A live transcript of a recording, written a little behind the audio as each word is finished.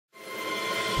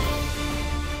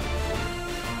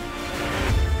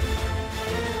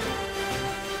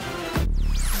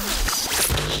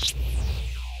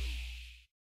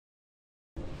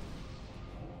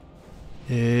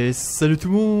Et salut tout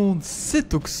le monde,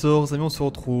 c'est Oxor, les amis, on se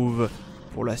retrouve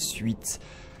pour la suite.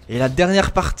 Et la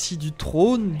dernière partie du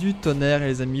Trône du Tonnerre,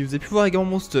 les amis. Vous avez pu voir également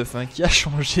mon stuff qui a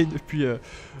changé depuis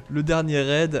le dernier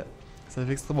raid. Ça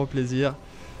fait extrêmement plaisir.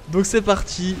 Donc c'est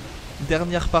parti,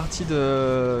 dernière partie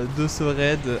de ce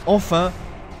raid. Enfin,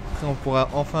 après on pourra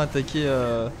enfin attaquer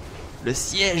le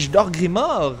siège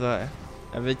d'Orgrimmar.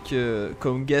 Avec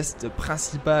comme guest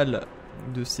principal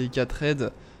de ces 4 raids.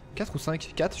 4 ou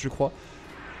 5, 4 je crois.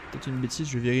 Peut-être une bêtise,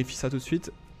 je vérifie ça tout de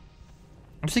suite.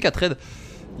 De ces 4 raids,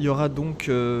 il y aura donc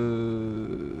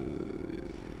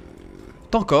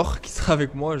Tankor qui sera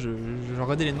avec moi. J'ai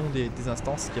regardé les noms des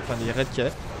instances, enfin des raids qu'il y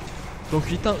a. Donc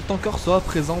lui, Tankor sera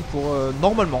présent pour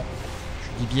normalement,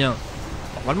 je dis bien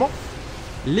normalement,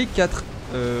 les 4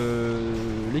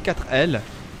 L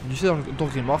du siège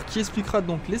d'Orgrimmar, qui expliquera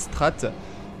donc les strats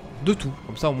de tout.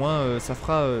 Comme ça au moins ça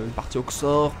fera une partie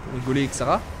Oxor pour rigoler, etc.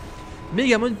 Mais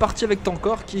également une partie avec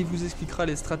Tankor qui vous expliquera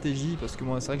les stratégies, parce que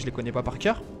moi c'est vrai que je les connais pas par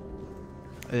cœur.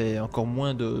 Et encore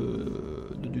moins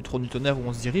du Trône du Tonnerre où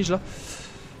on se dirige là.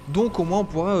 Donc au moins on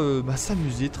pourra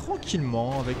s'amuser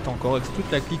tranquillement avec Tankor, avec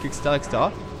toute la clique, etc.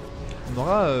 On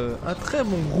aura un très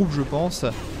bon groupe, je pense.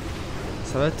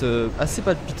 Ça va être assez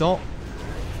palpitant.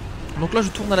 Donc là je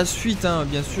tourne à la suite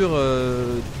bien sûr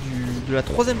de la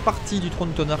 3ème partie du Trône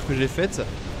du Tonnerre que j'ai faite.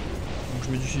 Donc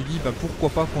je me suis dit pourquoi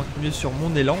pas continuer sur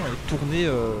mon élan et tourner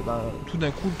tout d'un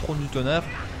coup le Trône du Tonnerre.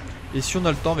 Et si on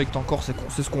a le temps avec Tankor,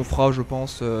 c'est ce qu'on fera je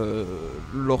pense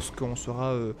lorsqu'on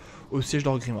sera au siège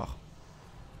d'Orgrimmar.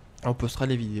 On postera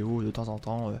les vidéos de temps en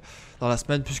temps dans la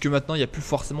semaine, puisque maintenant il n'y a plus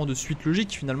forcément de suite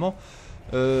logique finalement.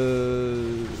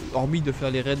 Hormis de faire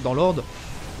les raids dans l'ordre,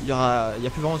 il n'y a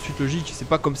plus vraiment de suite logique. C'est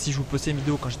pas comme si je vous postais une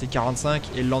vidéo quand j'étais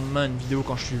 45 et le lendemain une vidéo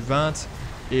quand je suis 20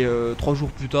 et 3 jours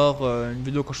plus tard une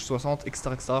vidéo quand je suis 60, etc.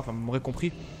 Enfin, vous m'aurez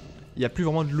compris. Il n'y a plus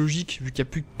vraiment de logique vu qu'il n'y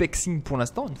a plus de pexing pour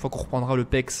l'instant. Une fois qu'on reprendra le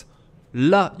pex,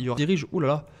 là il y aura dirige. Ouh là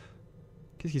là,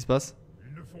 qu'est-ce qui se passe?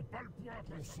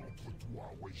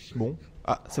 Bon,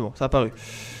 ah c'est bon, ça a apparu.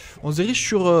 On se dirige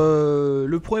sur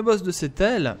le premier boss de cette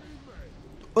aile.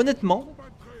 Honnêtement,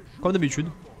 comme d'habitude,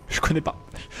 je connais pas.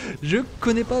 Je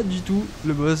connais pas du tout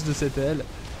le boss de cette aile.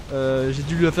 J'ai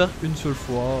dû le faire une seule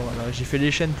fois. Voilà. J'ai fait les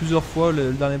chaînes plusieurs fois,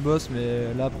 le dernier boss,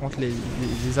 mais là, par contre, les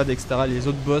adds, etc., les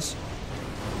autres boss,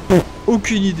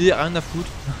 aucune idée, rien à foutre.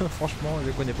 Franchement, je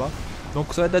les connais pas.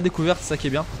 Donc, ça va être la découverte, c'est ça qui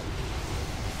est bien.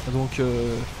 Donc,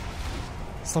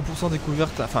 100%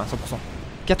 découverte, enfin 100%.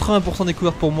 80%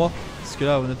 découverte pour moi, parce que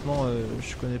là, honnêtement,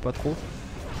 je connais pas trop.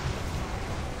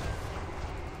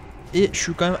 Et je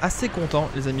suis quand même assez content,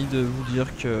 les amis, de vous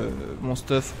dire que mon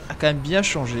stuff a quand même bien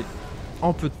changé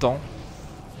en peu de temps.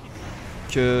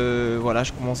 Que voilà,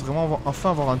 je commence vraiment enfin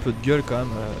à avoir un peu de gueule quand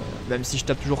même si je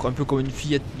tape toujours un peu comme une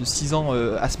fillette de 6 ans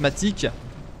asthmatique.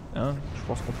 Je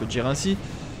pense qu'on peut dire ainsi.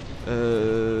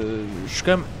 Je suis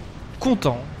quand même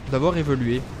content d'avoir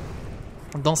évolué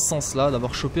dans ce sens-là,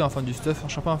 d'avoir chopé enfin du stuff,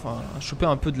 chopé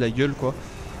un peu de la gueule quoi.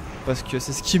 Parce que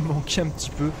c'est ce qui me manquait un petit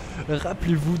peu.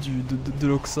 Rappelez-vous de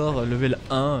l'Oxor level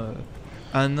 1.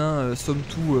 Un nain somme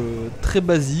tout très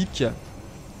basique.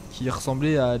 Qui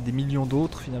ressemblait à des millions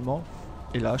d'autres finalement.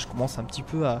 Et là je commence un petit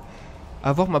peu à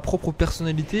avoir ma propre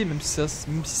personnalité. Même si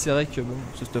c'est vrai que bon,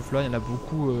 ce stuff là il y en a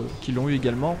beaucoup qui l'ont eu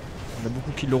également. Il y en a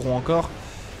beaucoup qui l'auront encore.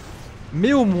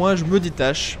 Mais au moins je me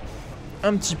détache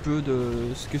un petit peu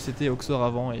de ce que c'était Oxor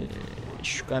avant. Et je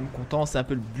suis quand même content, c'est un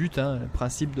peu le but, le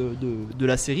principe de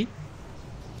la série,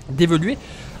 d'évoluer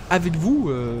avec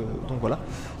vous, donc voilà,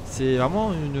 c'est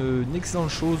vraiment une excellente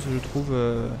chose je trouve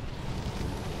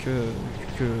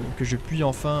que je puis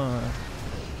enfin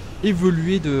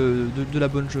évoluer de la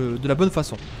bonne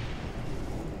façon.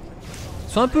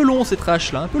 C'est un peu long ces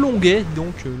trashs là, un peu longuet,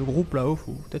 donc le groupe là-haut,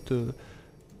 faut peut-être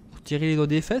tirer les doigts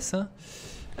des fesses.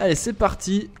 Allez, c'est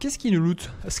parti. Qu'est-ce qu'il nous loot?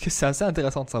 Parce que c'est assez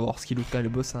intéressant de savoir ce qu'il loot quand même le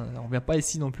boss. On vient pas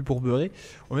ici non plus pour beurrer.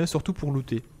 On vient surtout pour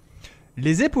looter.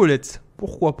 Les épaulettes,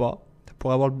 pourquoi pas. Ça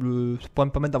pourrait me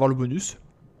permettre d'avoir le bonus.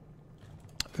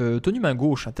 Tenue main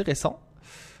gauche, intéressant.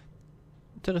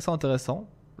 Intéressant.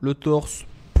 Le torse,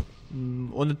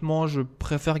 honnêtement, je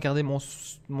préfère garder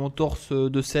mon torse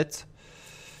de 7.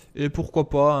 Et pourquoi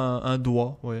pas un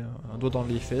doigt. Ouais, un doigt dans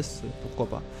les fesses,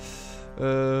 pourquoi pas.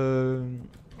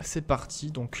 C'est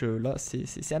parti, donc là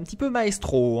c'est un petit peu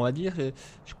maestro, on va dire.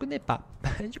 Je connais pas.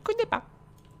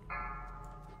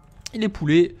 Il est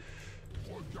poulet.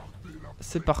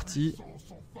 C'est parti.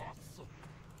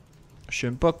 Je sais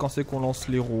même pas quand c'est qu'on lance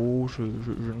l'héros. Je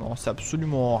n'en sais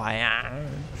absolument rien.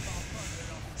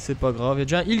 C'est pas grave. Il y a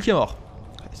déjà un heal qui est mort.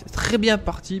 C'est très bien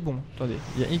parti. Bon, attendez.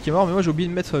 Il y a un heal qui est mort, mais moi j'ai oublié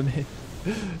de mettre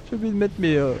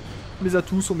mes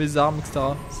atouts sur mes armes, etc.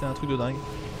 C'est un truc de dingue.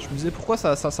 Je me disais pourquoi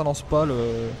ça lance pas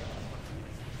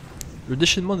le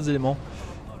déchaînement des éléments.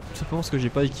 Tout simplement parce que j'ai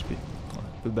pas équipé. Voilà,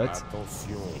 un peu bête.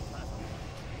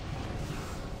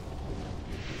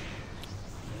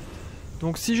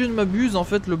 Donc si je ne m'abuse, en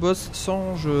fait le boss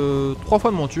change 3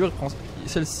 fois de monture.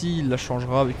 Celle-ci il la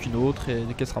changera avec une autre et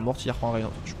dès qu'elle sera morte il reprendra une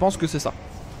autre. Je pense que c'est ça.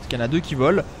 Parce qu'il y en a 2 qui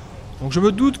volent. Donc je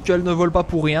me doute qu'elles ne volent pas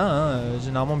pour rien. Hein.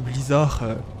 Généralement Blizzard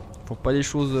font pas les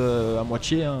choses à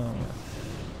moitié. Hein.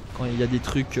 Quand il y a des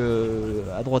trucs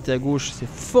à droite et à gauche, c'est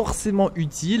forcément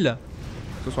utile.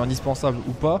 Que ce soit indispensable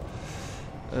ou pas.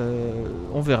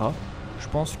 On verra. Je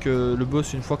pense que le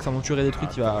boss, une fois que sa monture est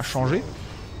détruite, il va changer.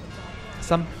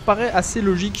 Ça me paraît assez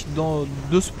logique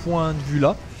de ce point de vue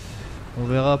là. On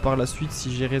verra par la suite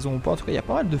si j'ai raison ou pas. En tout cas il y a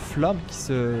pas mal de flammes qui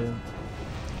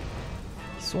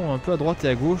sont un peu à droite et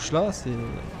à gauche là.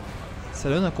 Ça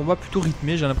donne un combat plutôt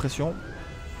rythmé, j'ai l'impression.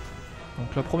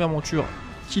 Donc la première monture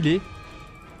killée.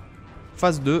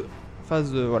 Phase 2.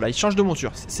 Voilà, il change de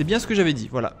monture. C'est bien ce que j'avais dit.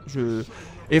 Voilà.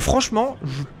 Et franchement,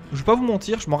 je vais pas vous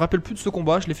mentir, je m'en rappelle plus de ce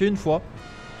combat. Je l'ai fait une fois.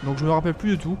 Donc je me rappelle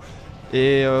plus du tout.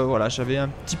 Et voilà, j'avais un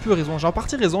petit peu raison. J'ai en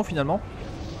partie raison finalement.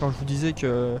 Quand je vous disais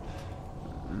que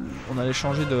on allait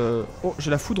changer de... Oh, j'ai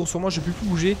la foudre sur moi, je peux plus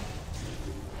bouger.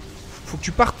 Faut que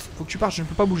tu partes, je ne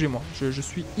peux pas bouger moi. Je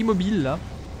suis immobile là.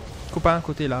 Copain,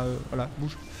 côté là, voilà,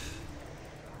 bouge.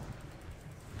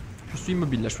 Je suis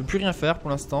immobile là, je peux plus rien faire pour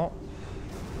l'instant.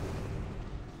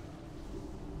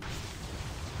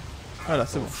 Voilà,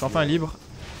 c'est bon, je suis enfin libre.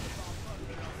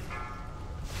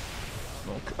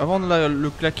 Donc avant de le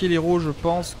claquer l'héros, je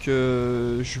pense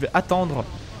que je vais attendre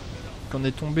qu'on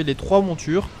ait tombé les 3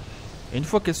 montures. Et une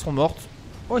fois qu'elles seront mortes...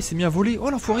 Oh, il s'est mis à voler. Oh,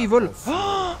 l'enfoiré, il vole.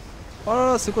 Oh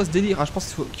là là, c'est quoi ce délire? Ah, je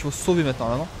pense qu'il faut se sauver maintenant,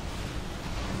 là, non?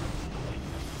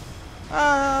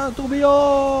 Ah, un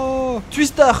tourbillon.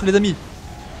 Twister, les amis.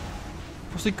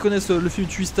 Pour ceux qui connaissent le film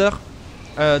Twister.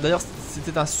 D'ailleurs,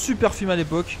 c'était un super film à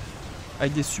l'époque.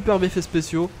 Avec des superbes effets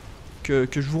spéciaux. Que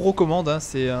je vous recommande. Hein.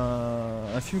 C'est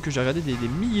un film que j'ai regardé des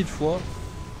milliers de fois.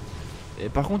 Et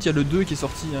par contre il y a le 2 qui est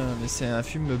sorti, hein, mais c'est un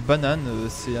film banane,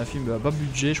 c'est un film à bas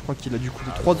budget, je crois qu'il a dû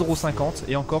coûter 3,50 €,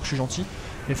 et encore je suis gentil,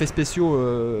 effets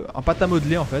spéciaux en pâte à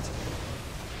modeler en fait.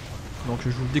 Donc je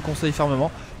vous le déconseille fermement,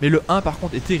 mais le 1 par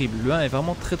contre est terrible, le 1 est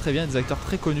vraiment très bien, des acteurs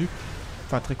très connus,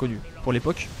 enfin très connus pour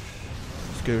l'époque.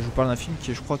 Parce que je vous parle d'un film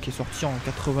qui je crois qui est sorti en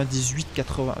 98,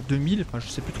 80, 2000, enfin je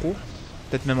sais plus trop,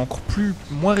 peut-être même encore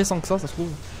moins récent que ça se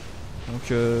trouve. Donc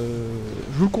je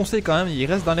vous le conseille quand même, il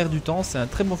reste dans l'air du temps, c'est un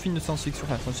très bon film de science-fiction,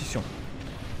 enfin science-fiction.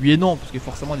 Oui et non, parce que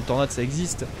forcément des tornades ça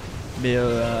existe, mais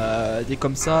des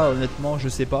comme ça honnêtement je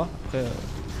sais pas, après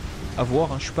à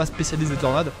voir, hein. Je suis pas spécialiste des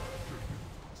tornades.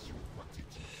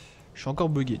 Je suis encore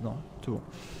bugué, non, tout bon.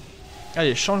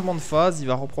 Allez, changement de phase, il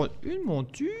va reprendre une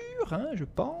monture, hein, je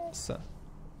pense.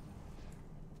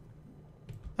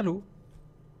 Allô?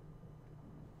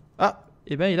 Ah,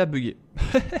 et ben il a bugué.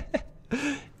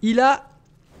 Il a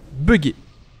bugué.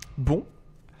 Bon.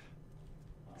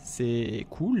 C'est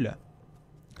cool.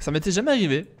 Ça m'était jamais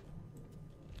arrivé.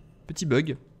 Petit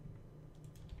bug.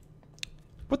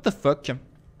 What the fuck,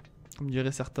 comme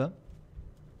diraient certains.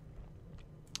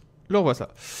 Le revoit ça.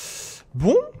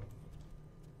 Bon.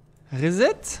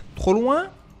 Reset. Trop loin.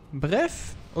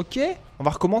 Bref. Ok. On va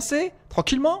recommencer.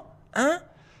 Tranquillement. Hein.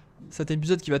 Cet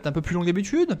épisode qui va être un peu plus long que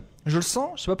d'habitude. Je le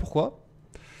sens. Je sais pas pourquoi.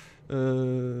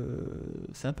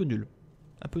 C'est un peu nul.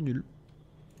 Un peu nul.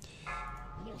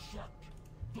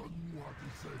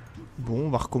 Bon, on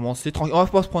va recommencer. On va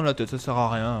pas se prendre la tête, ça sert à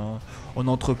rien. Hein. On est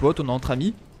entre potes, on est entre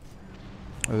amis.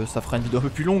 Ça fera une vidéo un peu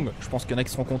plus longue. Je pense qu'il y en a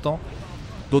qui seront contents.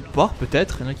 D'autres pas,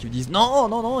 peut-être. Il y en a qui me disent non,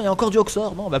 non, non, il y a encore du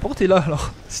Oxor. Non, bah pourquoi t'es là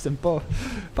alors? Si t'aimes pas,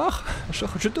 pars. Je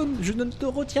ne te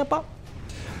retiens pas.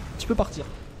 Tu peux partir.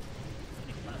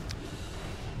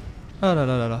 Ah là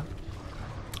là là là.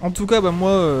 En tout cas, bah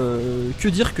moi, que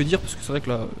dire, parce que c'est vrai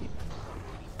que là,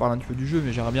 on parle un petit peu du jeu,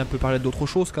 mais j'aimerais bien un peu parler d'autre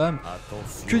chose quand même.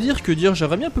 Attention. Que dire,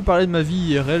 j'aimerais bien un peu parler de ma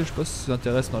vie IRL, je sais pas si ça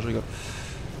t'intéresse, non je rigole.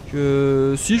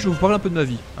 Si, je vais vous parler un peu de ma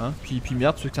vie, hein. Puis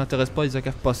merde, ceux qui s'intéressent pas, ils a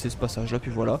qu'à passer ce passage là, puis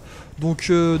voilà.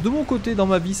 Donc de mon côté, dans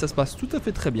ma vie, ça se passe tout à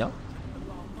fait très bien.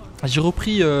 J'ai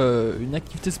repris une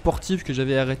activité sportive que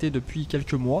j'avais arrêtée depuis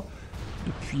quelques mois,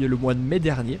 depuis le mois de mai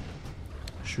dernier.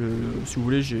 Si vous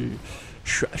voulez, je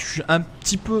suis un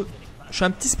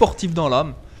petit sportif dans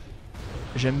l'âme.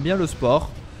 J'aime bien le sport,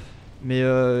 mais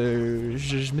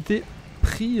je m'étais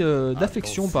pris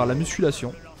d'affection par la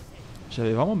musculation.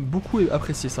 J'avais vraiment beaucoup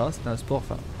apprécié ça. C'était un sport,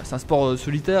 enfin, c'est un sport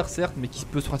solitaire certes, mais qui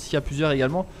peut se pratiquer à plusieurs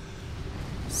également.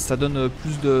 Ça donne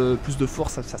plus de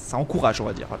force, ça encourage, on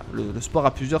va dire. Voilà. Le sport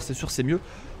à plusieurs, c'est sûr, c'est mieux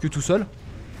que tout seul.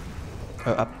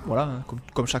 Voilà, hein,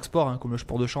 comme chaque sport, hein, comme le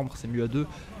sport de chambre, c'est mieux à deux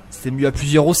c'est mieux à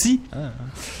plusieurs aussi. Hein.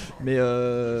 Mais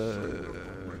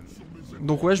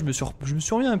donc ouais, je me suis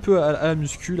remis un peu à la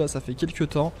muscu là, ça fait quelques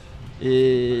temps.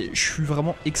 Et je suis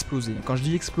vraiment explosé. Quand je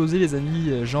dis explosé les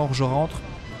amis, genre je rentre,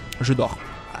 je dors.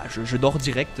 Ah, je dors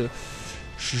direct.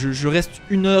 Je reste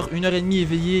une heure et demie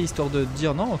éveillé histoire de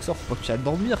dire non Oxor, faut pas que tu ailles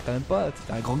dormir quand même pas,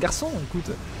 t'es un grand garçon,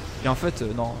 écoute. Et en fait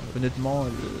non, honnêtement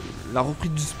la reprise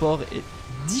du sport est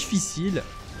difficile.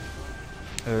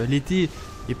 L'été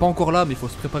est pas encore là mais il faut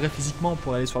se préparer physiquement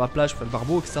pour aller sur la plage, faire le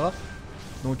barbeau, etc.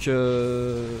 Donc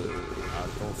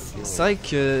c'est vrai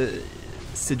que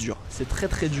c'est dur, c'est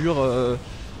très dur.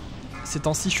 Ces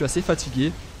temps-ci je suis assez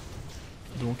fatigué.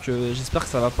 Donc j'espère que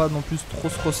ça va pas non plus trop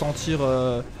se ressentir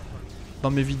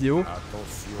dans mes vidéos.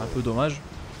 Un peu dommage.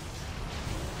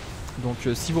 Donc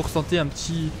si vous ressentez un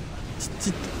petit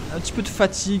peu de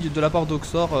fatigue de la part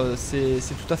d'Oxor, c'est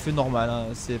tout à fait normal. Hein.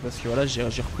 C'est parce que voilà, j'ai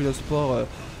repris le sport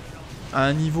à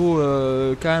un niveau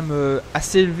quand même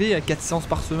assez élevé, à 4 séances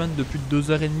par semaine de plus de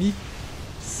 2h30.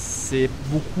 C'est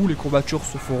beaucoup, les courbatures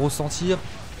se font ressentir.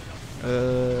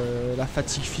 La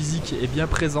fatigue physique est bien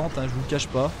présente, hein, je vous le cache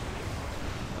pas.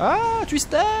 Ah,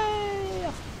 Twister! Attention.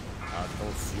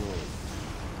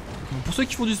 Donc pour ceux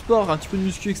qui font du sport, un petit peu de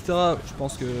muscu, etc., je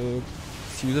pense que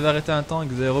si vous avez arrêté un temps et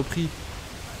que vous avez repris,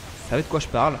 vous savez de quoi je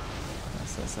parle.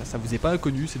 Ça vous est pas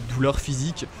inconnu, cette douleur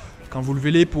physique. Quand vous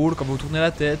levez l'épaule, quand vous tournez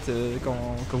la tête, quand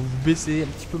vous vous baissez, un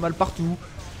petit peu mal partout.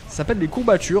 Ça s'appelle les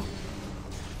courbatures.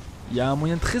 Il y a un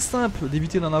moyen très simple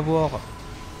d'éviter d'en avoir.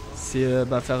 C'est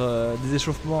faire des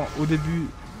échauffements au début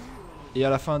et à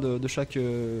la fin de chaque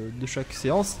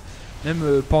séance. Même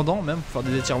pendant, même pour faire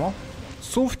des étirements.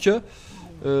 Sauf que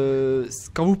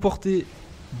quand vous portez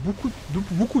beaucoup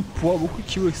de poids, beaucoup de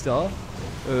kilos, etc.,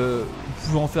 vous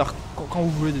pouvez en faire quand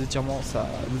vous voulez des étirements,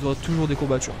 vous aurez toujours des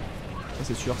courbatures. Ça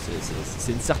c'est sûr,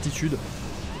 c'est une certitude.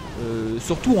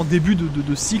 Surtout en début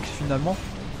de cycle finalement,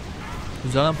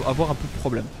 vous allez avoir un peu de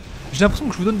problème. J'ai l'impression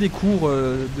que je vous donne des cours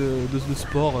de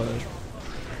sport. Je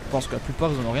pense que la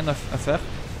plupart ils n'en ont rien à faire.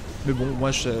 Mais bon,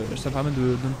 moi ça me permet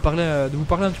de vous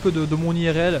parler un petit peu de mon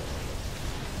IRL.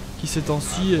 Qui ces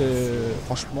temps-ci,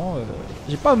 franchement,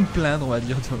 j'ai pas à me plaindre, on va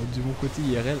dire, de mon côté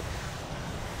IRL.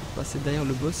 Passer derrière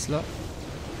le boss là.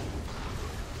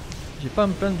 J'ai pas à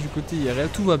me plaindre du côté IRL,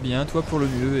 tout va bien, tout va pour le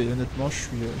mieux et honnêtement je suis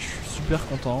super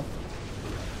content.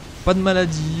 Pas de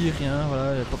maladie, rien,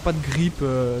 voilà, pas de grippe,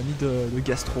 ni de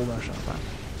gastro, machin. Voilà.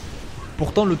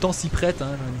 Pourtant le temps s'y prête, hein,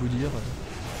 j'ai envie de vous dire.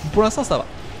 Pour l'instant ça va.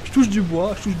 Je touche du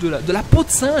bois, je touche de la peau de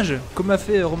singe, comme m'a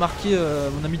fait remarquer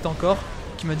mon ami Tankor,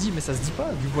 qui m'a dit mais ça se dit pas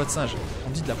du bois de singe,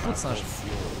 on dit de la peau de singe.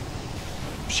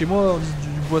 Chez moi on dit du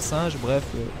bois de singe, bref,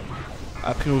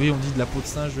 a priori on dit de la peau de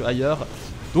singe ailleurs.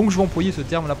 Donc je vais employer ce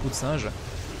terme, la peau de singe,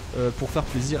 pour faire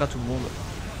plaisir à tout le monde.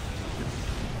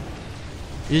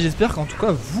 Et j'espère qu'en tout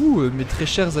cas vous, mes très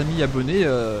chers amis abonnés,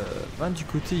 du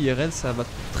côté IRL ça va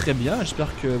très bien. J'espère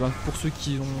que pour ceux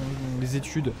qui ont des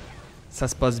études, ça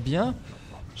se passe bien.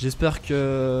 J'espère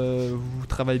que vous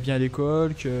travaillez bien à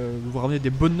l'école, que vous ramenez des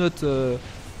bonnes notes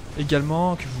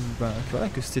également, que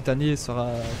cette année sera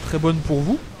très bonne pour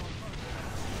vous.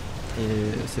 Et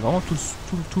c'est vraiment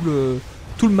tout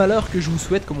le malheur que je vous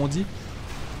souhaite, comme on dit.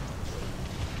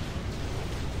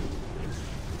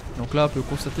 Donc là on peut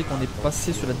constater qu'on est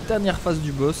passé sur la dernière phase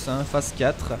du boss, hein, phase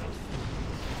 4.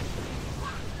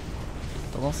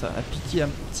 Tendance à piquer un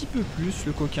petit peu plus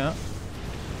le coquin.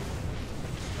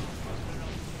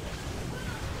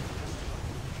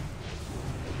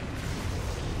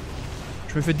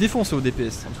 Je me fais défoncer au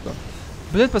DPS en tout cas.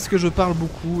 Peut-être parce que je parle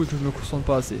beaucoup et que je me concentre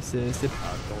pas assez. C'est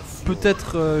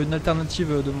peut-être une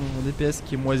alternative de mon DPS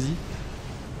qui est moisi.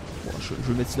 Bon, je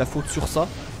vais mettre la faute sur ça.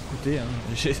 Écoutez, hein,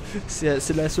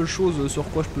 c'est la seule chose sur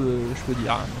quoi je peux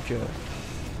dire. Hein. Donc,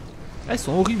 ils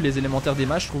sont horribles les élémentaires des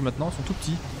matchs, je trouve maintenant. Ils sont tout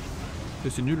petits.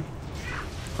 C'est nul.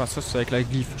 Enfin ça c'est avec la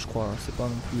glyphe je crois. C'est pas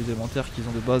non plus les élémentaires qu'ils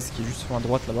ont de base qui est juste sur la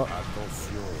droite là-bas.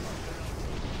 Attention.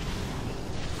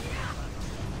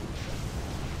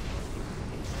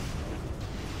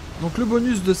 Donc le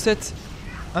bonus de 7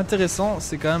 intéressant,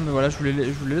 c'est quand même, voilà, je vous les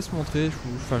laisse montrer, je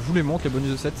vous les montre les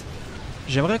bonus de 7.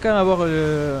 J'aimerais quand même avoir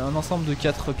un ensemble de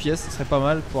 4 pièces, ce serait pas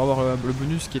mal pour avoir le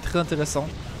bonus qui est très intéressant.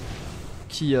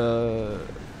 Le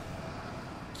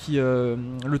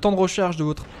temps de recharge de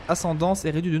votre ascendance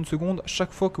est réduit d'une seconde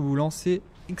chaque fois que vous lancez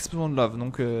Explosion de lave.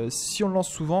 Donc si on le lance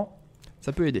souvent,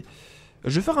 ça peut aider.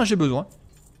 Je vais faire un j'ai besoin.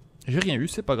 J'ai rien eu,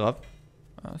 c'est pas grave.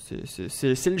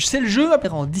 C'est le jeu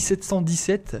en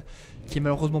 1717 qui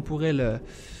malheureusement pour elle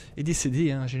est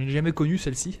décédée. Hein. Je n'ai jamais connu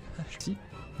celle-ci.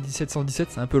 1717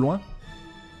 c'est un peu loin.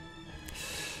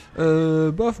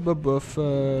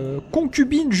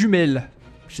 Concubine jumelle.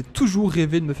 J'ai toujours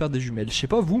rêvé de me faire des jumelles. Je sais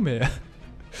pas vous mais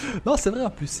Non, c'est vrai en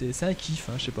plus, c'est un kiff,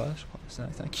 hein, je sais pas. C'est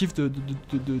un kiff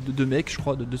de mec, je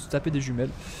crois, de se taper des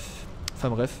jumelles. Enfin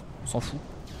bref, on s'en fout.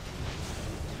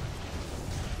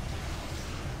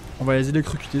 On va les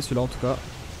électrocuter, ceux-là en tout cas.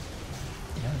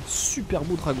 Il y a un super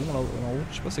beau dragon là en haut,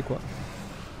 je sais pas c'est quoi.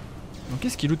 Donc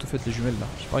qu'est-ce qu'il loot au fait les jumelles là?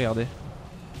 J'ai pas regardé.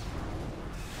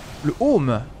 Le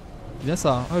home, bien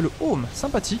ça, hein. Ouais, le home,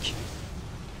 sympathique.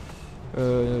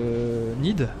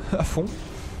 Need, à fond.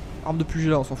 Arme de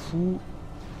pugilat, on s'en fout.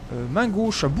 Main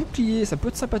gauche, un bouclier, ça peut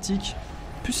être sympathique.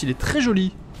 En plus il est très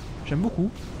joli, j'aime beaucoup.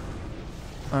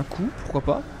 Un coup, pourquoi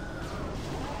pas.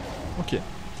 Ok.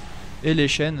 Et les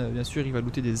chaînes, bien sûr, il va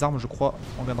looter des armes, je crois.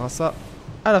 On regardera ça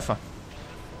à la fin.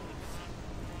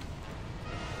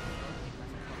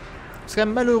 C'est quand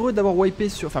même malheureux d'avoir wipé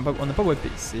sur... Enfin, on n'a pas wipé.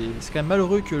 C'est quand même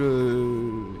malheureux que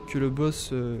le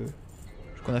boss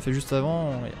qu'on a fait juste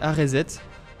avant a reset.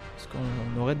 Parce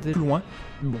qu'on aurait été plus loin.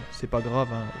 Mais bon, c'est pas grave.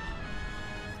 Hein.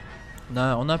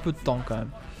 On a un peu de temps quand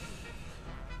même.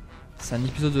 C'est un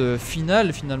épisode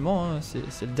final finalement. Hein.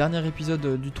 C'est le dernier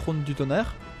épisode du Trône du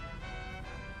Tonnerre.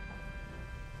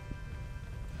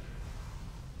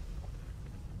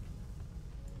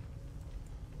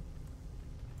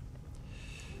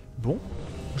 Bon,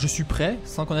 je suis prêt,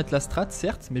 sans connaître la strat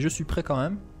certes, mais je suis prêt quand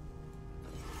même.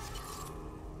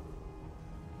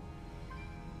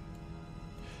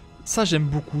 Ça j'aime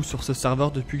beaucoup sur ce serveur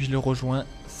depuis que je l'ai rejoint,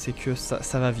 c'est que ça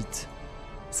va vite.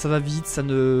 Ça va vite, ça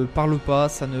ne parle pas,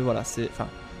 ça ne... Voilà, c'est... Enfin,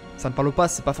 ça ne parle pas,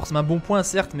 c'est pas forcément un bon point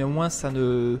certes, mais au moins ça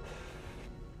ne...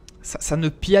 Ça ne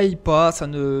piaille pas, ça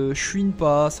ne chouine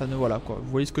pas, ça ne... Voilà quoi, vous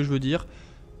voyez ce que je veux dire.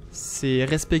 C'est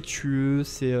respectueux,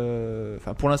 c'est...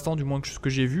 Enfin pour l'instant du moins que ce que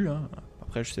j'ai vu, hein.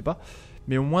 Après je sais pas.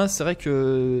 Mais au moins c'est vrai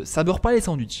que ça beurre pas les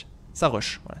sandwichs, ça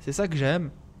rush. Voilà. C'est ça que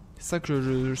j'aime, c'est ça que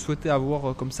je souhaitais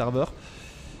avoir comme serveur.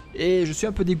 Et je suis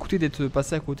un peu dégoûté d'être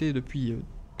passé à côté depuis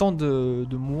tant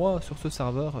de mois sur ce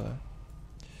serveur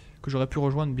que j'aurais pu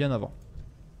rejoindre bien avant.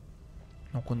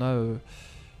 Donc on a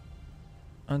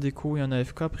un déco et un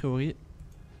AFK a priori.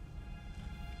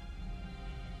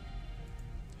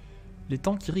 Les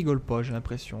tanks qui rigolent pas, j'ai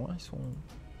l'impression. Hein. Ils sont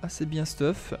assez bien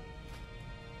stuff.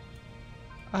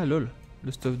 Ah lol,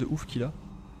 le stuff de ouf qu'il a.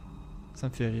 Ça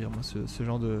me fait rire, moi, ce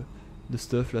genre de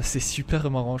stuff là. C'est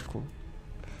super marrant, je trouve.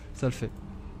 Ça le fait.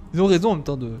 Ils ont raison en même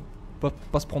temps de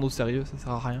pas se prendre au sérieux, ça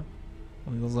sert à rien.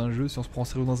 On est dans un jeu, si on se prend au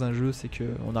sérieux dans un jeu, c'est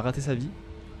qu'on a raté sa vie.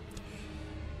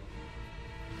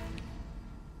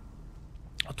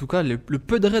 En tout cas, le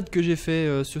peu de raids que j'ai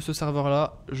fait sur ce serveur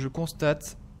là, je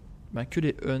constate que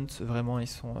les hunts, vraiment, ils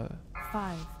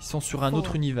sont sur un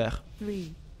autre univers.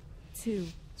 Ils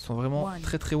sont vraiment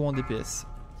très très hauts en DPS.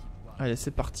 Allez,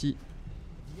 c'est parti.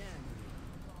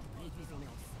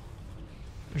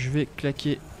 Je vais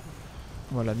claquer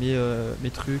voilà, mes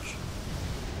trucs.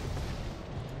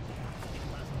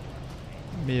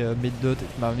 Mes dots,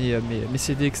 mes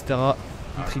CD, etc.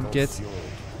 Mes trinkets.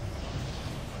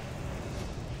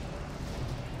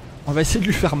 On va essayer de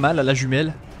lui faire mal à la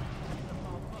jumelle.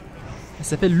 Elle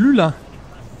s'appelle Lulin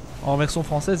en version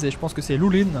française et je pense que c'est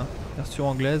Luline version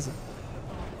anglaise.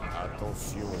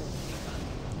 Attention.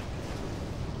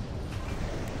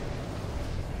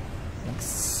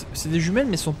 C'est des jumelles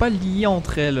mais elles sont pas liées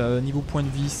entre elles niveau point de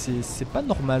vie, c'est pas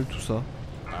normal tout ça.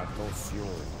 Attention.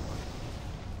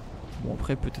 Bon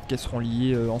après peut-être qu'elles seront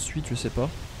liées ensuite, je sais pas.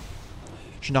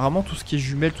 Généralement tout ce qui est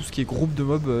jumelles, tout ce qui est groupe de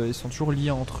mobs, ils sont toujours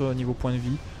liés entre eux niveau point de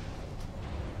vie.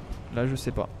 Là je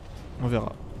sais pas, on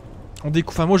verra.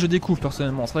 Enfin moi je découvre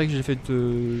personnellement, c'est vrai que j'ai fait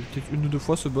peut-être une ou deux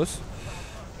fois ce boss.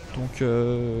 Donc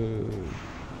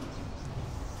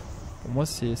pour moi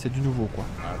c'est du nouveau quoi.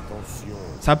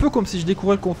 C'est un peu comme si je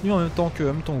découvrais le contenu en même temps que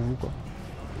vous quoi.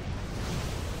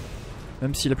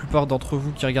 Même si la plupart d'entre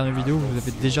vous qui regardent mes vidéos, vous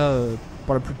avez déjà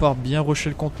pour la plupart bien rushé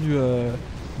le contenu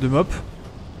de MOP.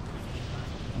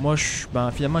 Moi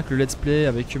finalement avec le let's play,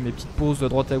 avec mes petites pauses à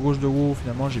droite et à gauche de WoW,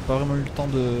 finalement j'ai pas vraiment eu le temps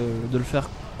de le faire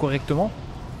correctement.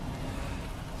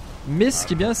 Mais ce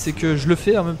qui est bien c'est que je le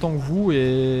fais en même temps que vous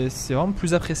et c'est vraiment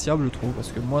plus appréciable je trouve.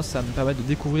 Parce que moi ça me permet de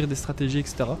découvrir des stratégies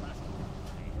etc.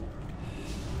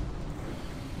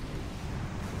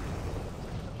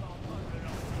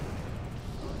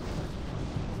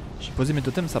 J'ai posé mes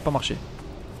totems, ça n'a pas marché.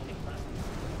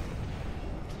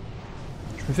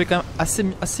 Je me fais quand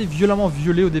même assez violemment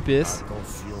violer au DPS.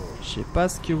 Je sais pas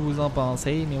ce que vous en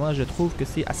pensez, mais moi je trouve que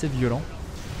c'est assez violent.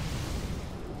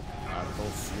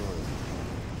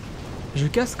 Je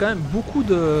casse quand même beaucoup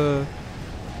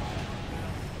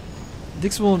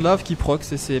d'explosions de lave qui proc,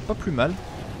 c'est pas plus mal.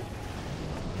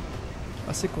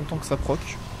 Assez content que ça proc.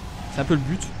 C'est un peu le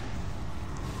but.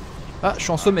 Ah, je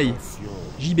suis en sommeil.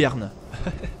 J'hiberne.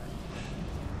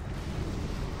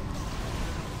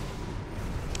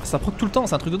 ça proc tout le temps,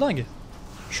 c'est un truc de dingue.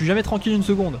 Je suis jamais tranquille une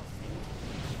seconde.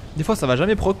 Des fois ça va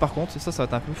jamais proc par contre, et ça va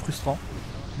être un peu frustrant.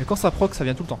 Mais quand ça proc, ça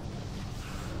vient tout le temps.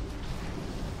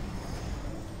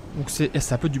 Donc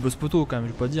c'est un peu du boss poteau quand même,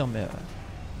 je vais pas dire, mais...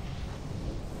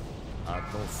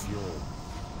 Attention.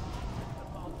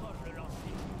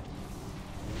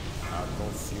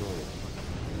 Attention.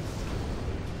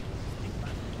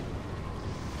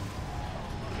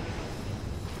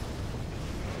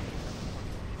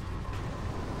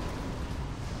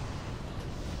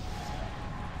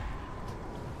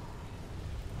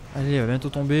 Allez, elle va bientôt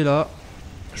tomber là.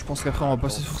 Je pense qu'après on va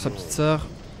passer sur sa petite sœur.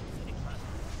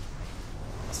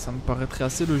 Ça me paraîtrait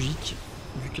assez logique.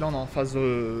 Vu que là on est en phase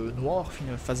noire,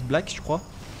 phase black je crois.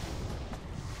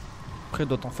 Après elle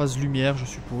doit être en phase lumière je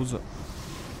suppose.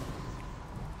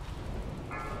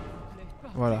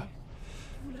 Voilà.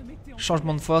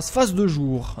 Changement de phase, phase de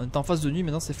jour. On était en phase de nuit,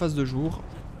 maintenant c'est phase de jour.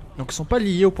 Donc ils sont pas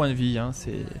liés au point de vie, hein.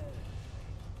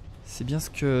 C'est bien ce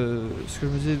que je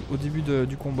me disais au début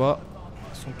du combat.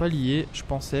 Ils sont pas liés, je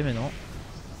pensais, mais non.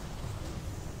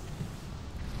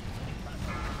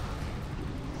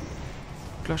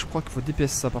 Donc là je crois qu'il faut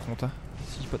DPS ça par contre, hein.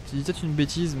 Si je dis peut-être une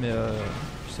bêtise mais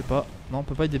je sais pas. Non on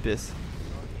peut pas y DPS.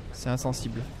 C'est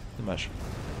insensible, dommage.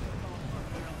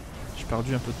 J'ai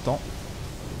perdu un peu de temps.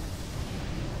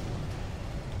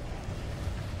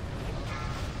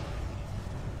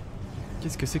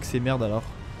 Qu'est-ce que c'est que ces merdes alors?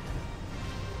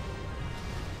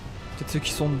 Peut-être ceux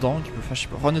qui sont dedans qui peuvent... Enfin je sais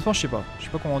pas. Honnêtement je sais pas. Je sais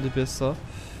pas comment on DPS ça.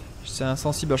 C'est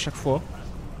insensible à chaque fois.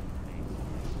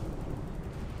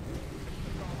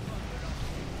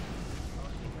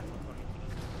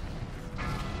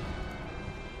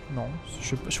 Non,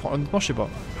 honnêtement je sais pas.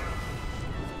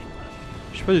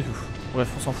 Je sais pas du tout. Bref,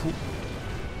 on s'en fout.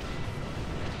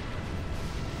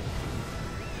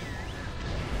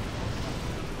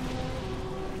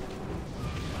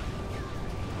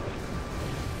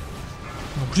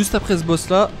 Donc juste après ce boss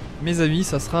là, mes amis,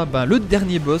 ça sera le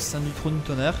dernier boss du Trône du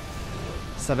Tonnerre.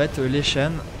 Ça va être les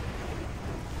chaînes.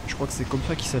 Je crois que c'est comme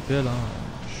ça qu'il s'appelle. Hein.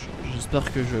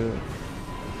 J'espère que je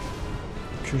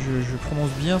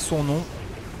prononce bien son nom.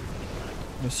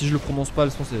 Mais si je le prononce pas,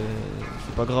 c'est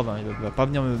pas grave, hein. Il va pas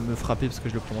venir me frapper parce que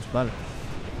je le prononce mal.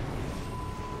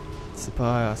 C'est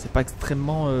pas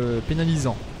extrêmement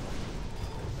pénalisant.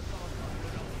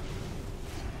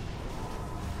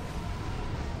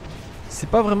 C'est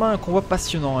pas vraiment un combat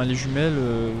passionnant, hein, les jumelles,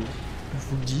 je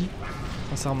vous le dis,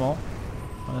 sincèrement.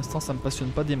 Pour l'instant ça me passionne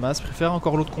pas des masses. Je préfère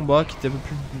encore l'autre combat qui était un peu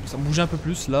plus. Ça bougeait un peu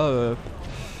plus là.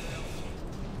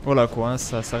 Voilà quoi, hein,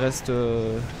 ça reste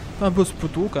un boss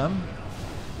poteau quand même.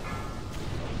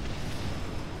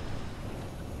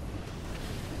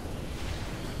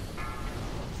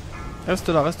 Reste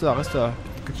là,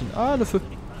 petite coquine. Ah, le feu.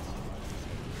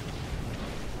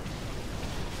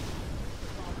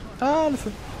 Ah, le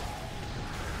feu.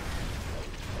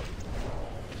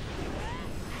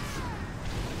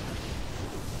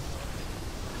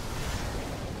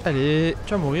 Allez,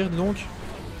 tu vas mourir, dis donc.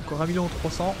 Encore 1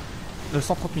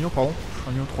 130 millions, pardon.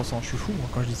 1 300 000, je suis fou moi,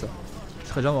 quand je dis ça. Je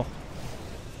serais déjà mort.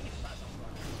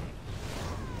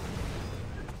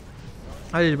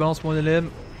 Allez, je balance mon LM.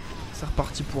 C'est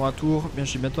reparti pour un tour. Bien,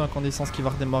 j'ai bientôt incandescence qui va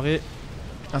redémarrer.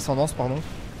 Ascendance, pardon.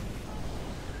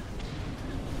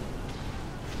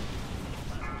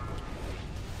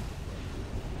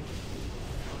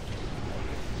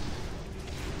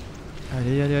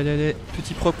 Allez.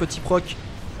 Petit proc.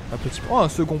 Ah, petit proc. Oh, un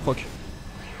second proc.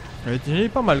 Il est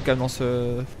pas mal quand même dans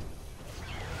ce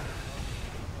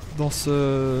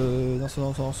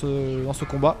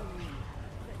combat.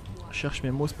 Je cherche mes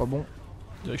mots, c'est pas bon.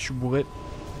 Je dirais que je suis bourré.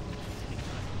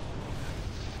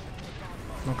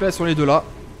 Donc là, elles sont les deux là.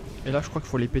 Et là, je crois qu'il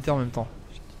faut les péter en même temps.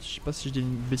 Je sais pas si je dis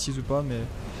une bêtise ou pas, mais...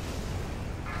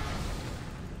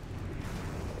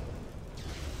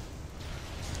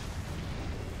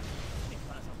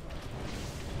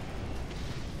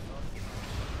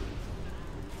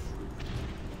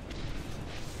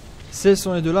 Si elles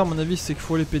sont les deux là, à mon avis, c'est qu'il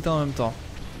faut les péter en même temps.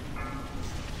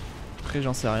 Après,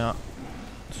 j'en sais rien.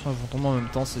 Elles vont tomber en même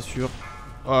temps, c'est sûr.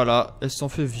 Voilà, elles se sont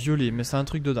fait violer, mais c'est un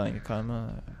truc de dingue quand même.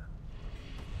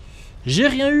 J'ai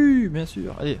rien eu, bien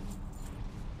sûr. Allez.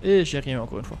 Et j'ai rien eu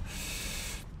encore une fois.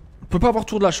 On peut pas avoir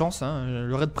toujours de la chance, hein.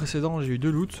 Le raid précédent, j'ai eu 2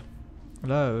 loots.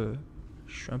 Là,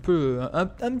 je suis un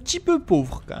petit peu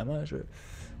pauvre quand même. Hein.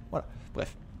 Voilà,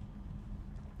 bref.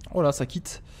 Voilà, ça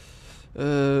quitte.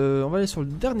 On va aller sur le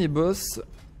dernier boss.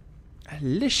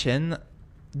 Les chaînes.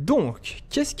 Donc,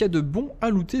 qu'est-ce qu'il y a de bon à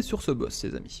looter sur ce boss,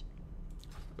 les amis?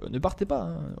 Ne partez pas,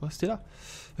 hein, restez là.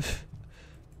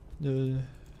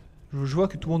 Je vois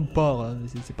que tout le monde part, hein.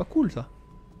 C'est pas cool ça.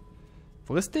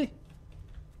 Faut rester.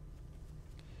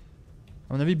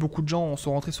 À mon avis, beaucoup de gens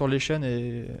sont rentrés sur les chaînes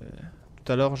et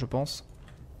tout à l'heure, je pense.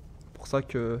 Pour ça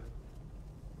que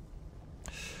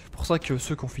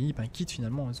ceux qui ont fini, ben, quittent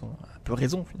finalement. Ils ont un peu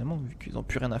raison finalement, vu qu'ils n'ont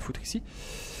plus rien à foutre ici.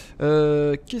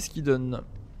 Qu'est-ce qu'ils donnent?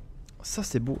 Ça,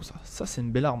 c'est beau, ça. Ça, c'est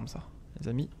une belle arme, ça, les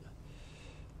amis.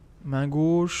 Main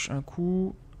gauche, un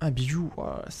coup. Un bijou. Oh,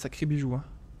 sacré bijou, hein.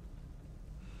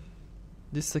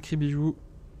 Des sacrés bijoux.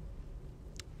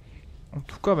 En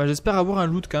tout cas, bah, j'espère avoir un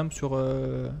loot quand même sur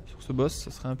ce boss.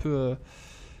 Ça serait un peu...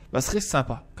 bah, ça serait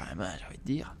sympa quand même, hein, j'ai envie de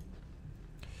dire.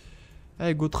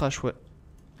 Allez, go trash, ouais.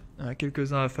 Il y en a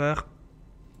quelques-uns à faire.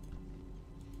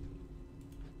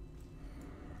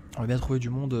 On va bien trouver du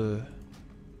monde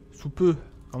sous peu,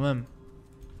 quand même.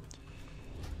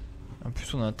 En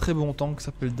plus, on a un très bon tank qui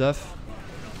s'appelle DAF.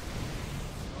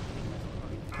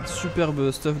 Un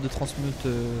superbe stuff de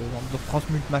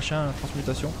transmute machin,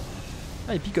 transmutation.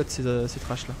 Ah, il picote ces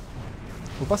trash là.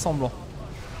 Faut pas semblant.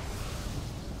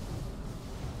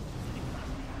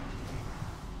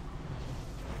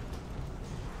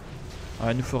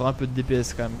 Ah, il nous faudra un peu de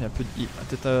DPS quand même, un peu de heal.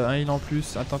 Peut-être un heal en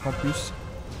plus, un tank en plus.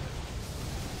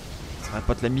 Ça serait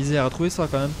pas de la misère à trouver ça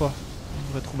quand même pas. On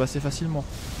devrait trouver assez facilement.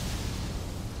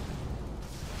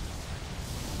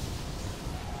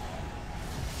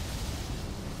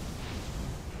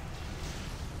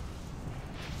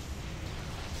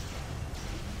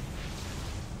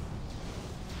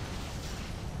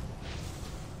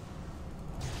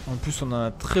 En plus on a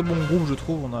un très bon groupe je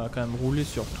trouve, on a quand même roulé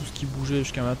sur tout ce qui bougeait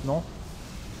jusqu'à maintenant.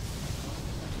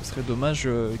 Ce serait dommage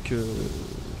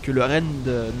que le raid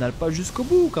n'aille pas jusqu'au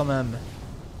bout quand même.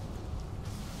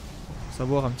 Faut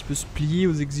savoir un petit peu se plier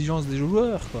aux exigences des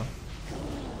joueurs quoi.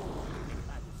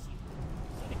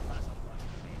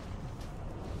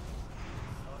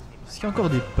 Est-ce qu'il y a encore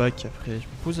des packs après? Je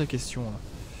me pose la question là.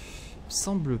 Il me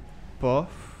semble pas.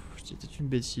 Je dis peut-être une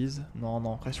bêtise. Non,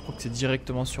 non, après je crois que c'est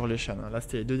directement sur les chaînes. Là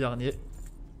c'était les deux derniers.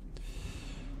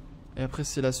 Et après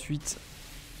c'est la suite.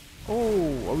 Oh,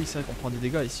 ah oui, c'est vrai qu'on prend des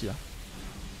dégâts ici là.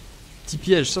 Petit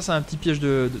piège, ça c'est un petit piège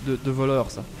de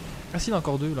voleur ça. Ah si, il y en a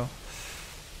encore deux là.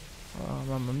 Ah,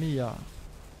 mamma mia.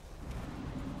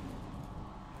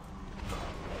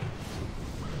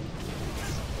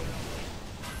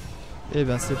 Et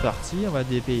ben c'est parti, on va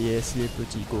DPS les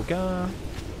petits coquins.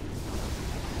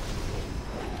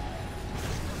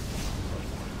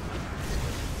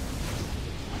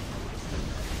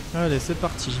 Allez, c'est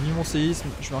parti, j'ai mis mon séisme,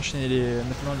 je vais enchaîner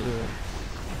maintenant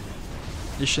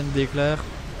les chaînes d'éclairs.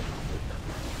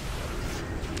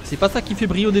 C'est pas ça qui me fait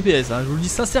briller au DPS, hein, je vous le dis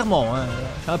sincèrement, hein,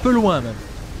 un peu loin même.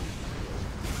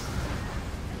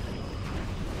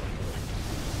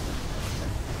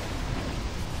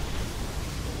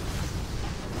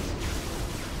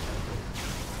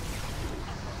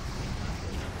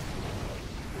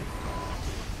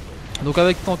 Donc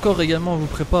avec encore également on vous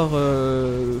prépare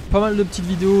pas mal de petites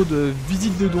vidéos de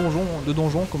visites de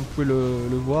donjons comme vous pouvez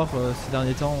le voir ces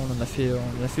derniers temps on en a fait une,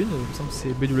 il me semble que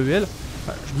c'est BWL.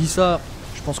 Enfin, je dis ça,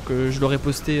 je pense que je l'aurais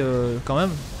posté quand même,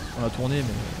 on a tourné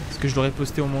mais est-ce que je l'aurais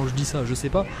posté au moment où je dis ça, je sais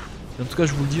pas. Mais en tout cas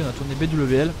je vous le dis, on a tourné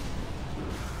BWL.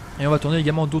 Et on va tourner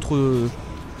également d'autres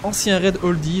anciens raids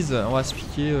oldies, on va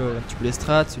expliquer un petit peu les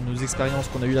strats, nos expériences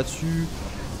qu'on a eu là-dessus,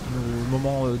 nos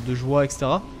moments de joie etc.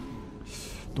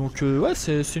 Donc ouais,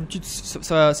 c'est une petite,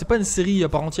 c'est pas une série à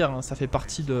part entière, hein, ça fait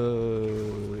partie de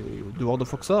World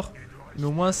of Oxor, mais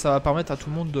au moins ça va permettre à tout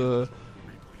le monde de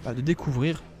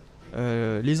découvrir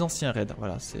les anciens raids.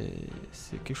 Voilà, c'est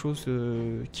quelque chose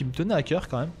qui me tenait à cœur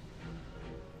quand même.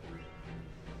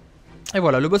 Et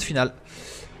voilà, le boss final,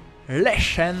 les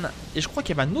chaînes. Et je crois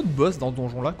qu'il y avait un autre boss dans ce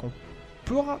donjon là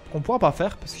qu'on pourra pas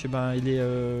faire parce que ben il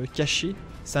est caché.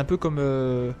 C'est un peu comme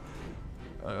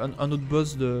un autre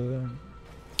boss de...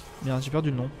 Merde, j'ai perdu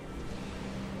le nom.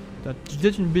 Je dis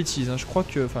peut-être une bêtise, hein. Je crois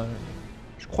qu'il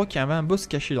y avait un boss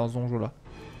caché dans ce donjon là.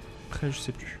 Après je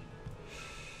sais plus.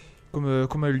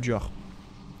 Comme à Uldur.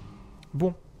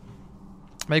 Bon.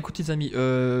 Bah écoutez les amis,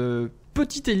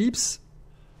 petite ellipse.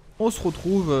 On se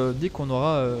retrouve dès qu'on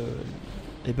aura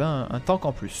eh ben, un tank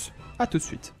en plus. A tout de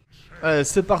suite. Allez,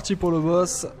 c'est parti pour le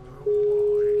boss.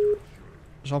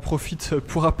 J'en profite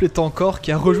pour appeler Tankor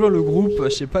qui a rejoint le groupe. Je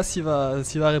sais pas s'il va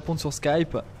répondre sur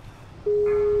Skype.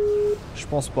 Je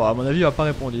pense pas, à mon avis il va pas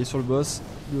répondre, il est sur le boss,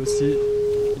 lui aussi,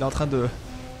 il est en train de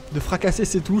fracasser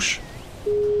ses touches.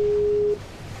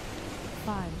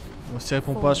 Bon, s'il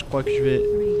répond pas, je crois que je vais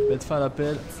mettre fin à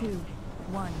l'appel.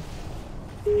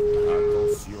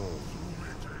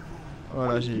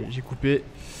 Voilà, j'ai coupé.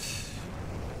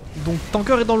 Donc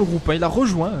Tanker est dans le groupe, hein, il a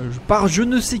rejoint, par je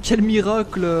ne sais quel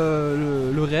miracle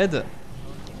le raid.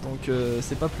 Donc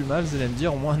c'est pas plus mal, vous allez me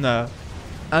dire, au moins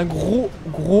un gros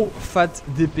fat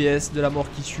DPS de la mort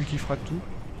qui tue, qui frappe tout.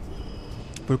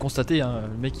 On peut le constater, hein,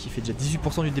 le mec qui fait déjà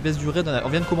 18% du DPS du raid, on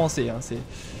vient de commencer, hein,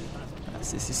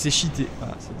 c'est cheaté,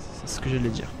 voilà, c'est ce que j'allais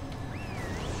dire.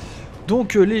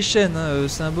 Donc les chaînes, hein,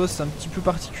 c'est un boss un petit peu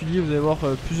particulier, vous allez voir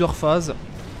plusieurs phases.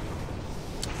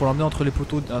 Il faut l'emmener entre les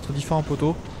poteaux, entre différents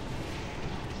poteaux.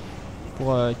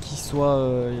 Pour qui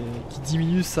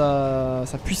diminue sa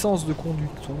puissance de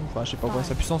conduction, enfin je sais pas quoi,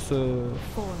 sa puissance,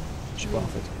 je sais pas en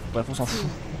fait, bref on s'en fout,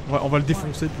 on va le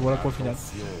défoncer puis voilà pour le final.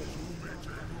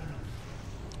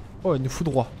 Oh il nous fout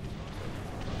droit.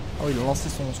 Oh il a lancé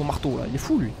son marteau là, il est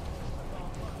fou lui.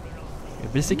 Il a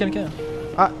blessé quelqu'un.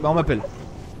 Ah bah on m'appelle.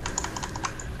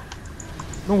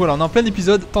 Donc voilà on est en plein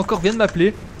épisode, Tankor vient de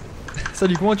m'appeler.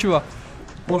 Salut, comment tu vas?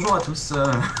 Bonjour à tous,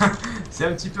 c'est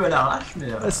un petit peu à l'arrache mais...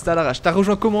 C'était à l'arrache, t'as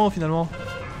rejoint comment finalement?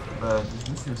 Bah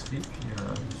je me suis inscrit puis je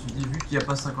me suis dit vu qu'il n'y a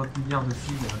pas 50 milliards de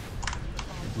films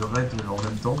de raids en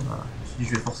même temps, bah, je me suis dit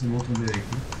je vais forcément tomber avec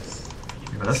lui.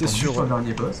 Et voilà, c'est sûr. Le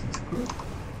dernier boss, c'est cool.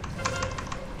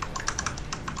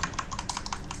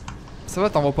 Ça va,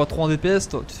 t'envoies pas trop en DPS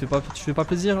toi? Tu fais pas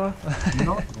plaisir là?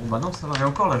 Non, bon bah non ça va, et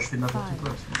encore là je fais n'importe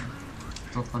quoi.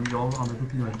 Je suis en train de dire au revoir à ma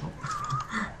copine en même temps.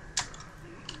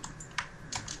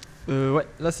 Ouais,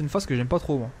 là c'est une phase que j'aime pas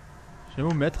trop moi. J'aime où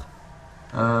me mettre.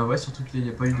 Ouais, surtout qu'il n'y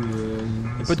a pas eu de...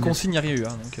 Il n'y a pas de consigne, il n'y a rien eu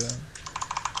hein, donc...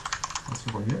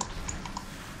 Ça va mieux.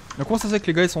 Mais comment ça se fait que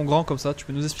les gars ils sont grands comme ça? Tu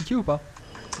peux nous expliquer ou pas?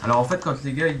 Alors en fait quand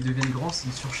les gars ils deviennent grands,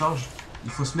 s'ils surchargent,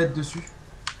 il faut se mettre dessus.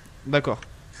 D'accord.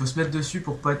 Il faut se mettre dessus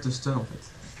pour pas être stun en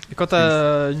fait. Et quand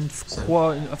t'as une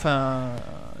croix,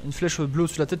 une flèche bleue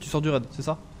sur la tête, tu sors du raid, c'est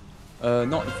ça?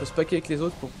 Non, il faut se packer avec les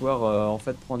autres pour pouvoir en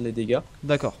fait prendre les dégâts.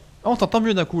 D'accord. Ah on t'entend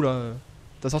mieux d'un coup là.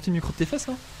 T'as sorti le micro de tes fesses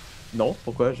là? Non,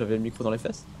 pourquoi? J'avais le micro dans les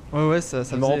fesses. Ouais ça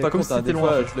me rend pas compte, hein, des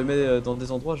fois je le mets dans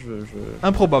des endroits,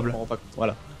 Improbable. Je me rends pas compte,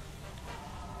 voilà.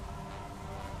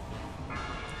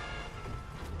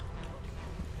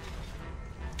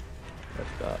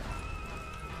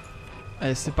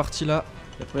 Allez c'est parti là.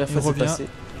 La première fois c'est passé,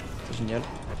 c'est génial.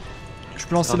 Je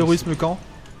peux lancer l'héroïsme quand?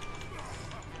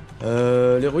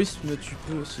 L'héroïsme tu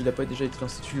peux, s'il a pas déjà été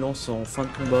lancé, tu le lances en fin de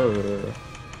combat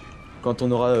quand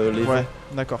on aura les vents. Ouais,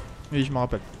 d'accord. Oui, je me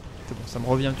rappelle. C'est bon, ça me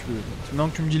revient. Maintenant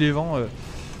que tu me dis les vents.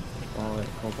 Ah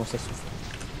ouais, quand ça souffle.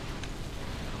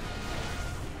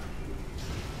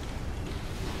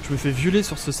 Je me fais violer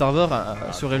sur ce serveur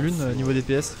sur Elune niveau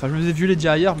DPS. Enfin, je me faisais violer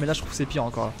déjà ailleurs, mais là je trouve que c'est pire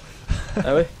encore. Là.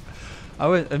 Ah ouais?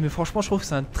 Ah ouais, mais franchement, je trouve que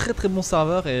c'est un très bon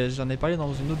serveur et j'en ai parlé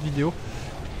dans une autre vidéo.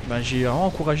 Ben, j'ai vraiment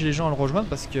encouragé les gens à le rejoindre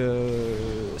parce que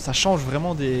ça change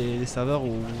vraiment des serveurs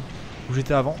où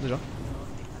j'étais avant déjà.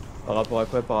 Par rapport à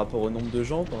quoi? Par rapport au nombre de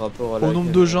gens? Par rapport à au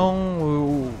nombre de gens,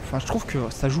 enfin je trouve que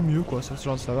ça joue mieux quoi sur ce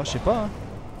genre de serveur, je sais pas. Hein.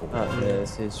 Ah mais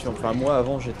c'est sûr, enfin moi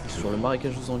avant j'étais sur le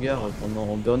marécage des hangars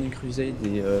pendant Burning Crusade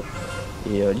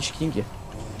et Lich King.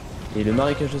 Et le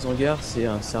marécage des hangars c'est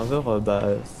un serveur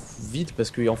vide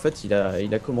parce qu'en fait il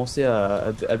a commencé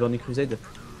à Burning Crusade.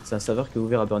 C'est un serveur qui est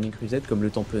ouvert à Burning Crusade comme le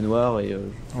Temple Noir et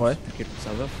je sais plus quelques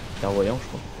serveurs, Clairvoyant je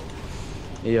crois.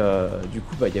 Et du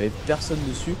coup il y avait personne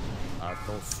dessus.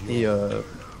 Et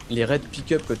les raids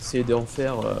pick-up quand tu essayais d'en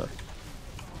faire,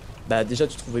 déjà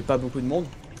tu trouvais pas beaucoup de monde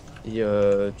et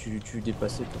tu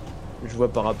dépassais quoi. Je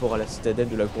vois par rapport à la citadelle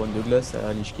de la couronne de glace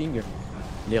à Lich King,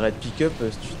 les raids pick-up,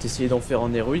 si tu t'essayais d'en faire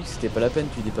en héroïque c'était pas la peine,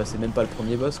 tu dépassais même pas le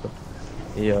premier boss quoi.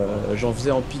 Et j'en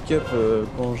faisais en pick-up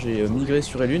quand j'ai migré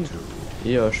sur Elune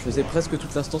et je faisais presque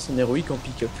toute l'instance en héroïque en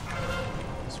pick-up.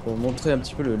 Pour montrer un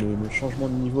petit peu le changement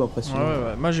de niveau impressionnant.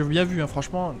 Ouais. Moi j'ai bien vu hein,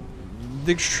 franchement.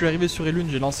 Dès que je suis arrivé sur Elune,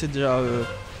 j'ai lancé déjà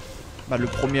le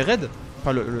premier raid,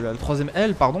 enfin le troisième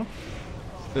L, pardon.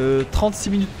 32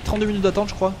 minutes d'attente,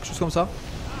 je crois, quelque chose comme ça.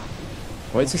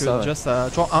 Ouais, c'est ça. Déjà, ça,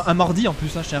 tu vois, un mardi en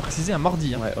plus, hein, je tiens à préciser, un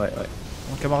mardi. Hein. Ouais.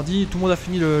 Donc un mardi, tout le monde a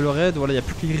fini le raid, voilà, il n'y a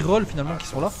plus que les rerolls finalement qui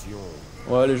sont là.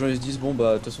 Ouais, les gens ils se disent, bon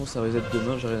bah, de toute façon, ça reset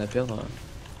demain, j'ai rien à perdre.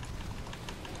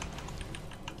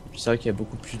 C'est vrai qu'il y a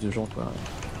beaucoup plus de gens, quoi.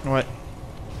 Ouais.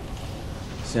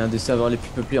 C'est un des serveurs les plus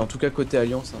peuplés, en tout cas côté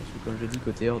Alliance, hein, parce que comme je l'ai dit,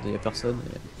 côté Horde, il n'y a personne.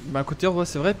 Et... côté Horde, ouais,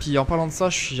 c'est vrai. Puis en parlant de ça,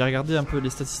 j'ai regardé un peu les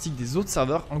statistiques des autres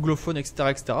serveurs, anglophones, etc.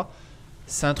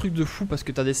 C'est un truc de fou parce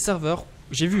que tu as des serveurs,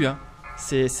 j'ai vu, hein,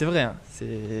 c'est vrai, hein, ce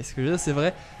que je veux dire, c'est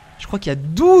vrai. Je crois qu'il y a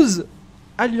 12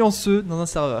 allianceux dans un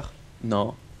serveur.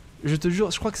 Non. Je te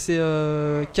jure, je crois que c'est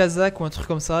Kazakh ou un truc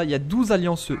comme ça. Il y a 12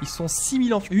 allianceux, ils sont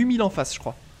 8000 en face, je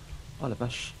crois. Oh la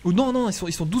vache. Ou non, ils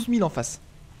sont 12 000 en face.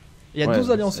 Il y a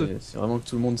 12 allianceux. C'est vraiment que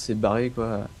tout le monde s'est barré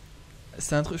quoi.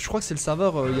 C'est un truc, je crois que c'est le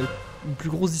serveur, il y a une plus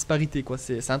grosse disparité quoi.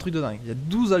 C'est un truc de dingue. Il y a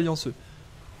 12 allianceux.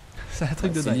 C'est un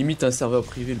truc de dingue. C'est limite un serveur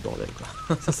privé le bordel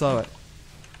quoi. C'est ça ouais.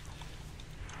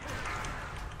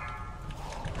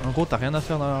 En gros, t'as rien à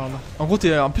faire dans. En gros,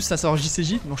 en plus, c'est un serveur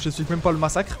JCJ, donc je te suis même pas le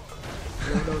massacre.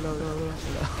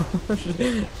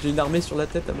 J'ai une armée sur la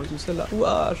tête à moi tout seul là.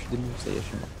 Ouah, je suis démon, ça y est, je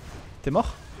suis mort. T'es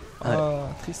mort? Ouais. Ah,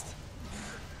 triste.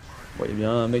 Bon, il y a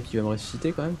bien un mec qui va me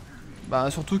ressusciter quand même.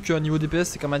 Bah, surtout qu'au niveau DPS,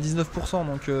 c'est quand même à 19%,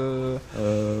 donc.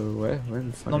 Ouais.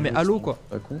 Non, mais halo quoi.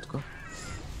 Pas compte quoi.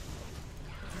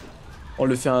 On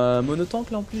le fait un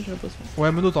monotank là en plus, j'ai l'impression.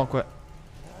 Ouais, monotank, ouais.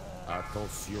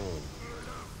 Attention.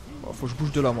 Bon, faut que je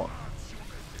bouge de là, moi.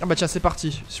 Ah bah tiens, c'est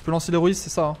parti. Si je peux lancer l'héroïsme,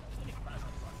 c'est ça.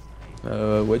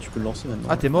 Hein. Ouais, tu peux le lancer maintenant.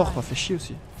 Ah, t'es mort, ça fait chier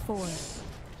aussi.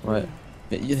 Ouais.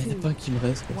 Mais il y en a pas qui me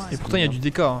restent. Quoi. Et pourtant, il y a du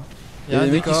DK. Hein. Il y a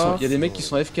des mecs qui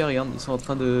sont AFK, regarde, ils sont en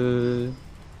train de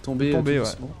tomber. Ouais.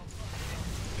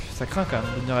 Ça craint quand même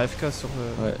de devenir AFK sur.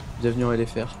 Ouais, bienvenue en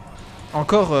LFR.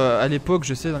 Encore à l'époque,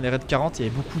 je sais, dans les raids 40, il y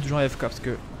avait beaucoup de gens AFK parce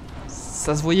que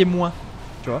ça se voyait moins,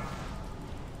 tu vois.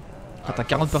 Quand t'as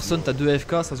 40 personnes, t'as 2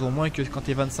 AFK, ça se voit moins que quand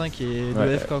t'es 25 et 2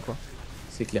 AFK quoi.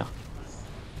 C'est clair.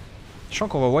 Je sens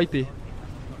qu'on va wiper.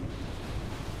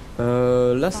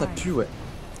 Là ça pue, ouais.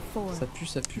 Ça pue.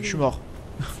 Je suis mort.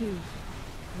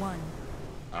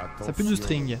 Ça pue du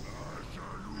string.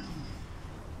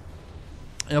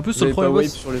 Et en plus, sur le premier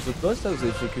boss. Sur les autres boss là, vous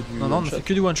avez fait que du. Non, on a fait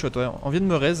que du one shot, ouais. On vient de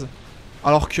me raise.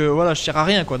 Alors que voilà, je sers à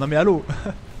rien quoi. Non mais allô.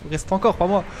 Reste encore, pas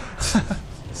moi.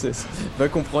 Va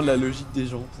comprendre la logique des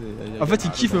gens. En fait,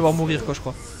 ils kiffent me voir mourir quoi, je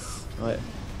crois. Ouais.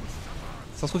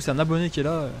 Ça se trouve, c'est un abonné qui est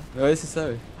là. Ouais, c'est ça,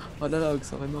 ouais. Oh là là,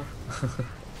 Oxor est mort.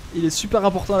 Il est super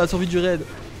important à la survie du raid.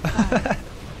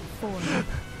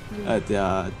 Ah, t'es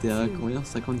à combien?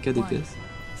 50k DPS?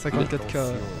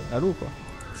 54k. Allô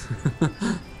quoi.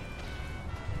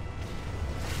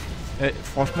 Eh,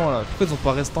 franchement, là, pourquoi ils ont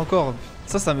pas resté encore?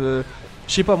 Ça me.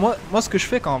 Je sais pas, moi ce que je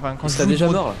fais quand je joue déjà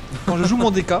mort là. Quand je joue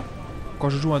mon DK, quand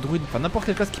je joue un druide, enfin n'importe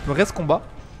quelle classe qui peut reste combat,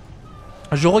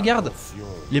 je regarde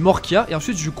les morts qu'il y a et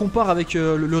ensuite je compare avec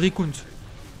le recount.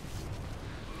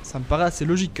 Ça me paraît assez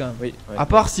logique quand même. Oui, à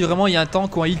part si vraiment il y a un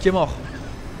tank ou un heal qui est mort.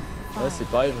 Ouais, c'est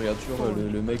pareil, je regarde toujours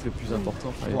le mec le plus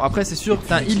important. Bon, après, c'est sûr que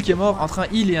t'as un heal qui est mort. Entre un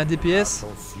heal et un DPS,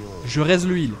 je raise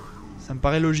le heal. Ça me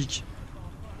paraît logique.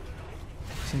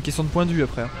 C'est une question de point de vue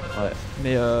après. Ouais.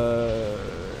 Mais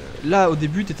là, au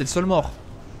début, t'étais le seul mort.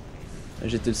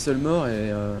 J'étais le seul mort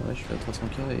et ouais, je suis à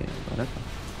 300k et voilà quoi.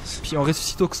 Puis on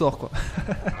ressuscite Oxor quoi.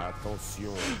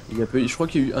 Attention. Je crois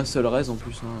qu'il y a eu un seul raise en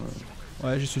plus. Hein.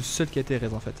 Ouais, je suis le seul qui a été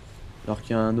raise en fait. Alors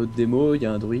qu'il y a un autre démo, il y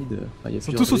a un druide. Enfin, il y a Ils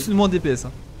sont tous au-dessus de moi en DPS.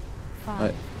 Hein.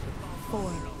 Ouais.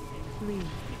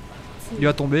 Il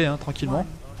va tomber hein, tranquillement.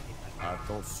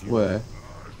 Attention. Ouais.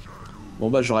 Bon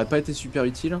bah j'aurais pas été super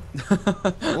utile. Hein.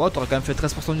 Ouais, t'aurais quand même fait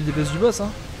 13% du DPS du boss. Hein.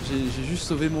 J'ai juste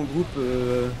sauvé mon groupe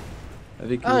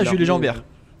avec. Ah, j'ai eu les jambières.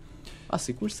 Ah,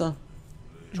 c'est cool ça.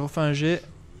 Je refais un G.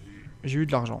 J'ai eu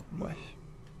de l'argent. Ouais.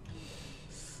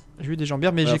 J'ai eu des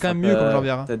jambières, mais j'ai quand même mieux comme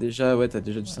jambières. Hein. T'as déjà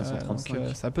du 535. Donc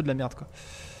c'est un peu de la merde quoi.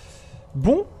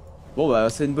 Bon. Bon bah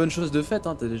c'est une bonne chose de fait,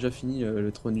 hein. T'as déjà fini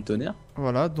le Trône du Tonnerre.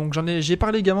 Voilà, donc j'ai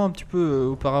parlé également un petit peu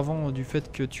auparavant du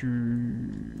fait que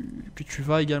tu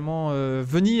vas également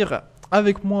venir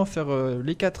avec moi faire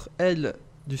les 4 L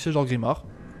du Serveur Grimard.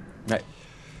 Ouais.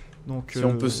 Donc si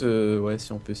on peut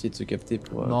si on peut essayer de se capter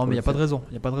pour. Non, mais y a pas de raison,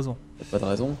 Y a pas de raison.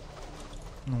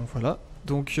 Donc voilà.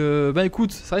 Donc bah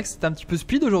écoute, c'est vrai que c'était un petit peu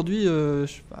speed aujourd'hui.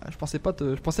 Je pensais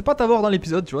pas t'avoir dans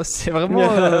l'épisode, tu vois. C'est vraiment.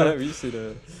 Oui,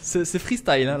 c'est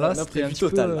freestyle. Hein, là, c'était un petit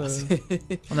total.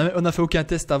 On a fait aucun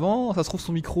test avant. Ça se trouve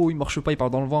son micro il marche pas, il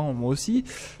part dans le vent, moi aussi.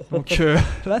 Donc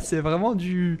là c'est vraiment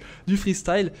du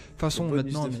freestyle. De toute façon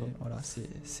maintenant, mais, voilà,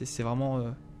 c'est vraiment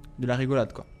de la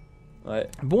rigolade quoi. Ouais.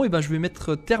 Bon et ben je vais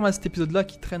mettre terme à cet épisode là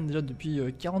qui traîne déjà depuis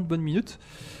 40 bonnes minutes.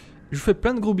 Je vous fais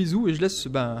plein de gros bisous et je laisse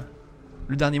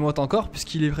le dernier mot encore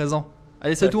puisqu'il est présent.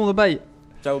 Allez, salut tout le monde, bye.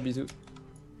 Ciao, bisous.